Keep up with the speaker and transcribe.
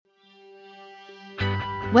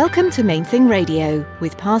Welcome to Main Thing Radio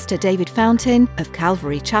with Pastor David Fountain of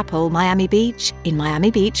Calvary Chapel, Miami Beach, in Miami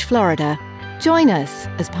Beach, Florida. Join us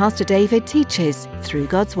as Pastor David teaches through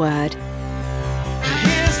God's Word.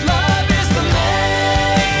 His love is the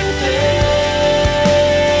main thing.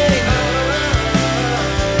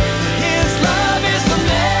 His love is the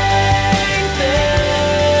main thing.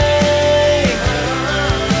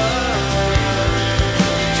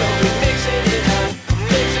 So we're mixing it up,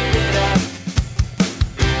 mixing it up.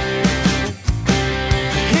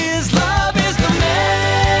 His love is the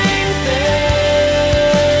main thing.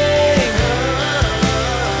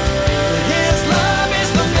 His love is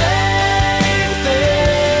the main thing.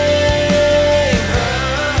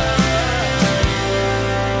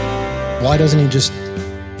 Why doesn't he just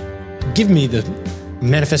give me the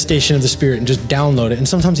manifestation of the Spirit and just download it? And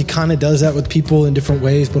sometimes he kind of does that with people in different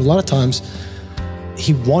ways, but a lot of times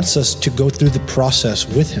he wants us to go through the process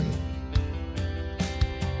with him.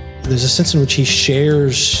 There's a sense in which he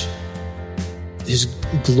shares his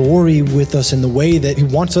glory with us in the way that he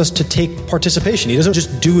wants us to take participation. He doesn't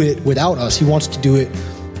just do it without us. He wants to do it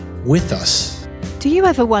with us. Do you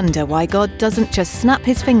ever wonder why God doesn't just snap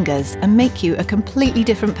his fingers and make you a completely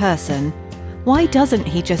different person? Why doesn't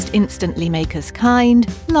he just instantly make us kind,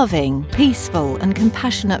 loving, peaceful, and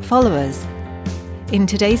compassionate followers? In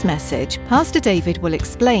today's message, Pastor David will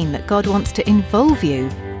explain that God wants to involve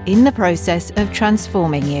you in the process of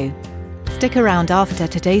transforming you. Stick around after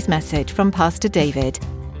today's message from Pastor David.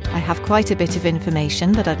 I have quite a bit of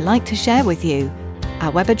information that I'd like to share with you.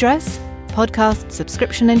 Our web address, podcast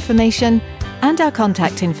subscription information, and our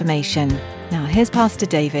contact information. Now here's Pastor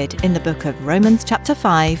David in the book of Romans chapter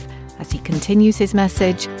 5 as he continues his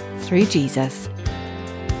message through Jesus.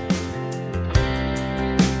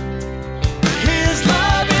 His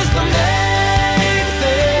love is the main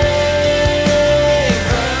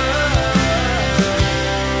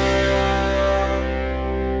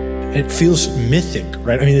thing. It feels mythic,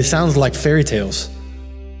 right? I mean, it sounds like fairy tales.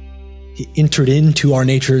 He entered into our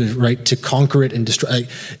nature, right, to conquer it and destroy. Like,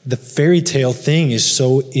 the fairy tale thing is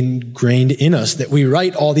so ingrained in us that we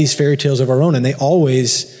write all these fairy tales of our own, and they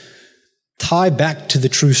always tie back to the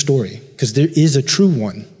true story, because there is a true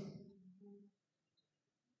one.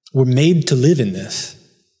 We're made to live in this.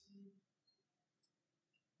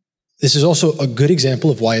 This is also a good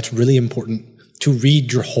example of why it's really important to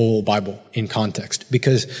read your whole Bible in context,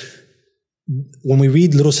 because when we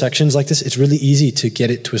read little sections like this, it's really easy to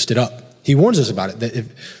get it twisted up. He warns us about it, that if,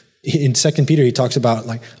 in 2 Peter, he talks about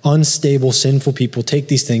like unstable, sinful people take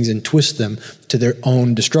these things and twist them to their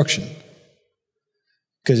own destruction.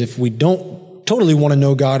 Because if we don't totally want to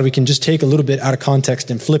know God, we can just take a little bit out of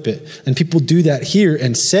context and flip it. And people do that here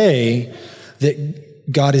and say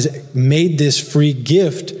that God has made this free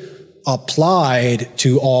gift applied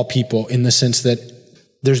to all people in the sense that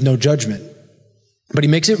there's no judgment. But he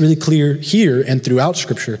makes it really clear here and throughout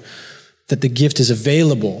Scripture that the gift is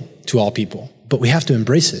available to all people, but we have to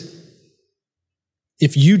embrace it.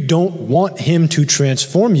 If you don't want him to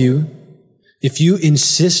transform you, if you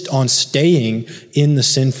insist on staying in the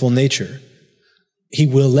sinful nature, he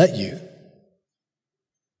will let you.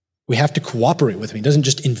 We have to cooperate with him. He doesn't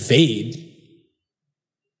just invade.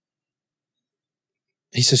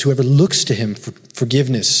 He says, whoever looks to him for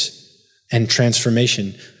forgiveness and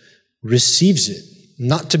transformation receives it.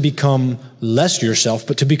 Not to become less yourself,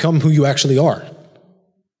 but to become who you actually are.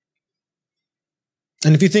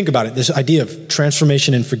 And if you think about it, this idea of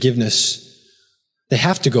transformation and forgiveness, they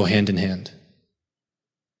have to go hand in hand.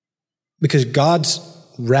 Because God's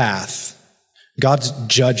wrath, God's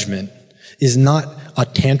judgment is not a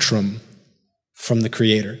tantrum from the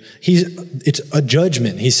Creator. It's a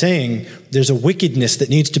judgment. He's saying there's a wickedness that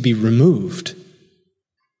needs to be removed.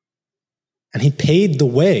 And he paid the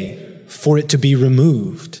way for it to be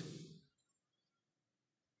removed.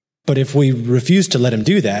 But if we refuse to let him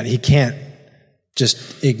do that, he can't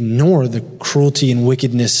just ignore the cruelty and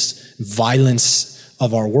wickedness, violence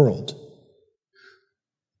of our world.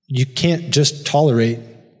 You can't just tolerate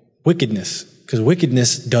wickedness, because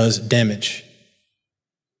wickedness does damage.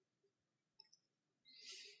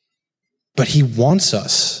 But he wants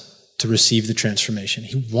us to receive the transformation.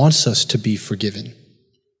 He wants us to be forgiven.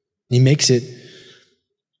 He makes it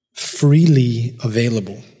freely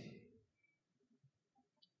available.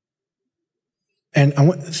 And I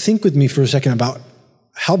want think with me for a second about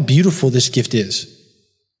how beautiful this gift is.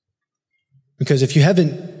 Because if you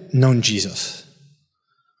haven't known Jesus,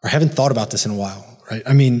 or haven't thought about this in a while, right?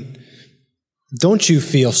 I mean, don't you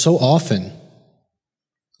feel so often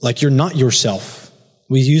like you're not yourself?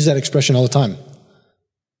 We use that expression all the time.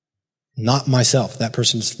 Not myself. That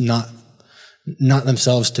person's not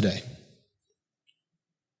themselves today.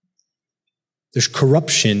 There's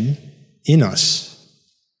corruption in us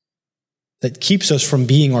that keeps us from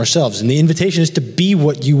being ourselves. And the invitation is to be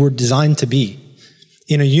what you were designed to be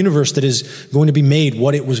in a universe that is going to be made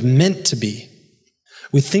what it was meant to be.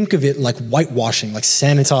 We think of it like whitewashing, like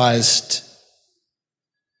sanitized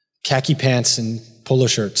khaki pants and polo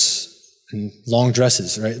shirts and long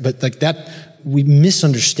dresses, right? But like that, we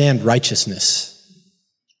misunderstand righteousness.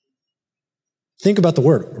 Think about the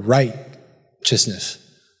word righteousness.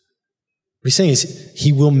 What he's saying is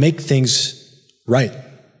he will make things right,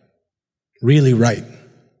 really right.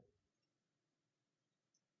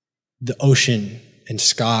 The ocean and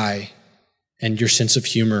sky and your sense of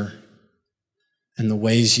humor and the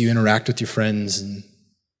ways you interact with your friends and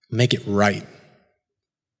make it right.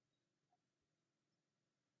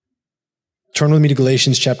 Turn with me to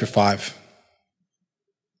Galatians chapter 5.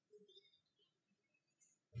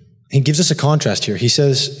 He gives us a contrast here. He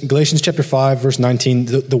says, Galatians chapter 5, verse 19,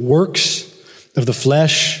 the works of the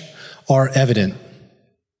flesh are evident.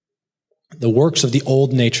 The works of the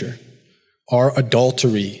old nature are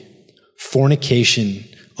adultery, fornication,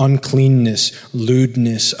 uncleanness,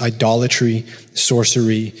 lewdness, idolatry,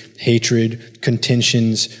 sorcery, hatred,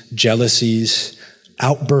 contentions, jealousies,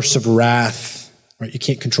 outbursts of wrath, right? You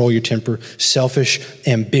can't control your temper, selfish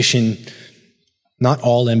ambition, not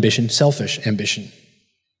all ambition, selfish ambition,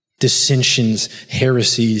 dissensions,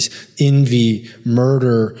 heresies, envy,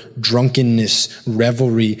 murder, drunkenness,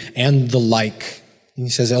 revelry, and the like. And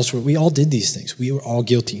he says elsewhere, we all did these things. We were all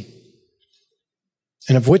guilty.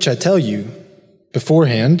 And of which I tell you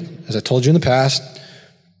beforehand, as I told you in the past,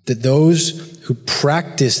 that those who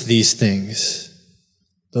practice these things,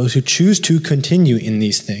 those who choose to continue in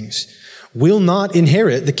these things, will not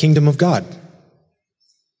inherit the kingdom of God.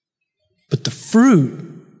 But the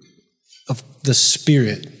fruit of the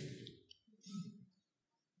Spirit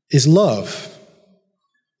is love,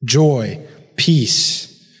 joy,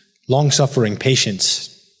 peace, long-suffering,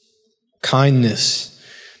 patience, kindness,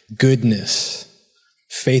 goodness,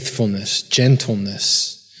 faithfulness,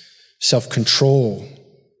 gentleness, self-control.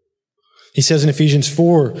 He says in Ephesians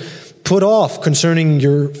 4, put off concerning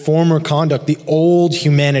your former conduct the old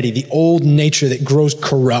humanity, the old nature that grows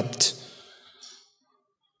corrupt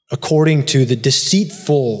according to the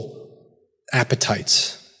deceitful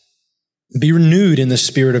appetites. Be renewed in the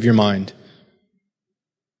spirit of your mind,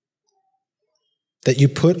 that you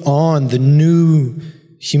put on the new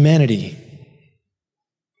humanity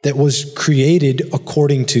that was created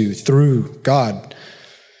according to, through God,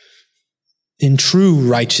 in true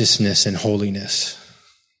righteousness and holiness.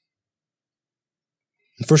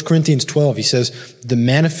 In 1 Corinthians 12, he says, the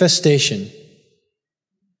manifestation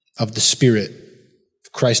of the Spirit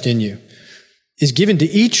of Christ in you is given to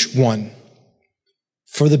each one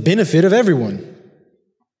for the benefit of everyone.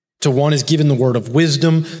 To one is given the word of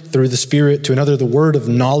wisdom through the Spirit, to another the word of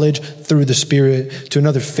knowledge through the Spirit, to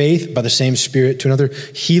another faith by the same Spirit, to another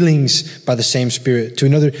healings by the same Spirit, to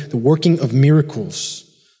another the working of miracles,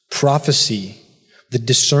 prophecy, the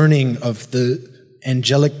discerning of the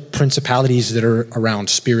angelic principalities that are around,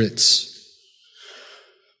 spirits,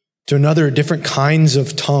 to another different kinds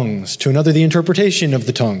of tongues, to another the interpretation of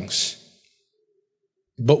the tongues.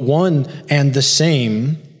 But one and the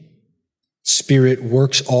same Spirit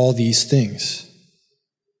works all these things,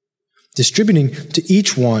 distributing to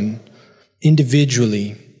each one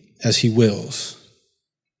individually as he wills.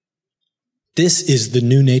 This is the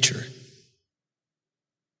new nature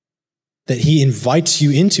that he invites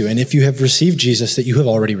you into, and if you have received Jesus, that you have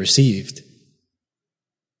already received.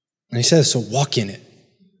 And he says, so walk in it.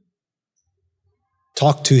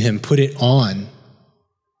 Talk to him, put it on.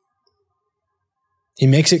 He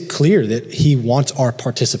makes it clear that he wants our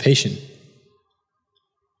participation.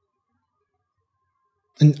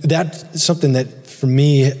 And that's something that, for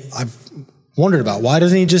me, I've wondered about. Why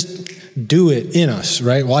doesn't he just do it in us,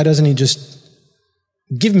 right? Why doesn't he just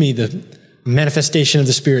give me the manifestation of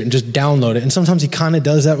the Spirit and just download it? And sometimes he kind of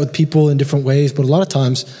does that with people in different ways, but a lot of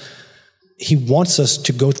times he wants us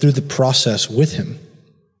to go through the process with him.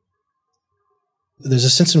 There's a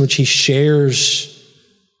sense in which he shares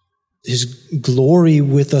his glory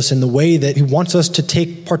with us in the way that he wants us to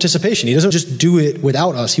take participation. He doesn't just do it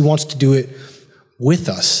without us. He wants to do it with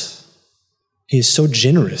us. He is so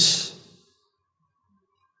generous.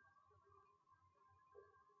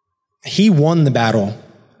 He won the battle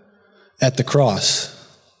at the cross.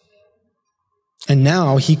 And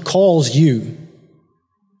now he calls you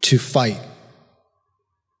to fight,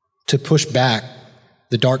 to push back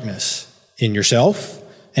the darkness in yourself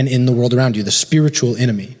and in the world around you, the spiritual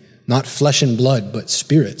enemy, not flesh and blood, but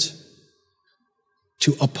spirits,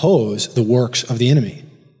 to oppose the works of the enemy.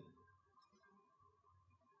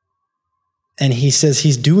 And he says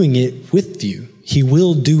he's doing it with you. He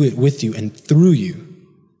will do it with you and through you.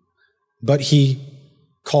 But he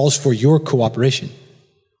calls for your cooperation.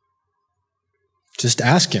 Just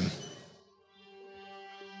ask him.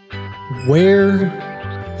 Where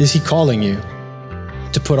is he calling you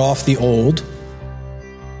to put off the old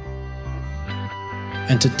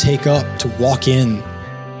and to take up, to walk in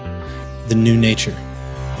the new nature?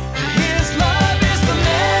 His love is the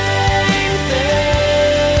main thing.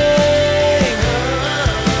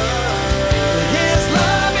 His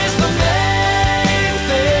love is the main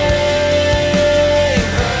thing.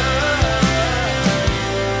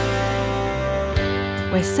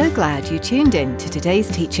 We're so glad you tuned in to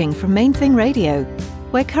today's teaching from Main Thing Radio.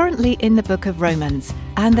 We're currently in the book of Romans,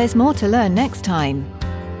 and there's more to learn next time.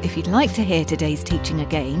 If you'd like to hear today's teaching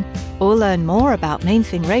again, or learn more about Main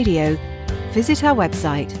Thing Radio, visit our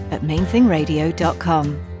website at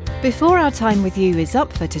mainthingradio.com. Before our time with you is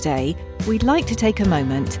up for today, we'd like to take a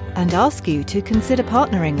moment and ask you to consider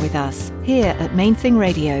partnering with us here at Main Thing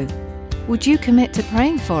Radio. Would you commit to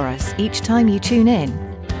praying for us each time you tune in?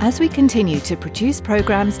 As we continue to produce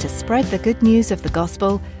programs to spread the good news of the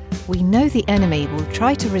gospel, we know the enemy will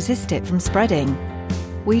try to resist it from spreading.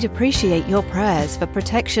 We'd appreciate your prayers for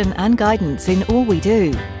protection and guidance in all we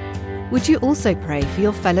do. Would you also pray for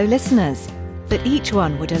your fellow listeners, that each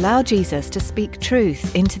one would allow Jesus to speak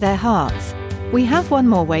truth into their hearts? We have one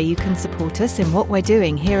more way you can support us in what we're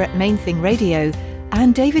doing here at Main Thing Radio,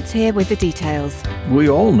 and David's here with the details. We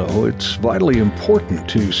all know it's vitally important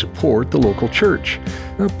to support the local church,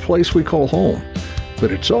 a place we call home.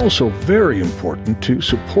 But it's also very important to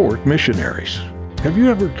support missionaries. Have you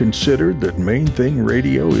ever considered that Main Thing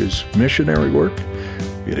Radio is missionary work?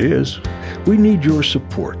 It is. We need your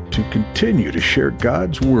support to continue to share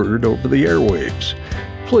God's Word over the airwaves.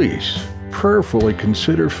 Please, prayerfully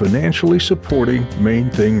consider financially supporting Main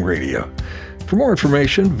Thing Radio. For more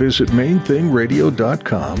information, visit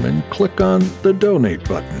mainthingradio.com and click on the Donate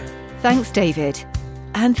button. Thanks, David.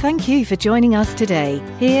 And thank you for joining us today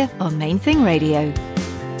here on Main Thing Radio.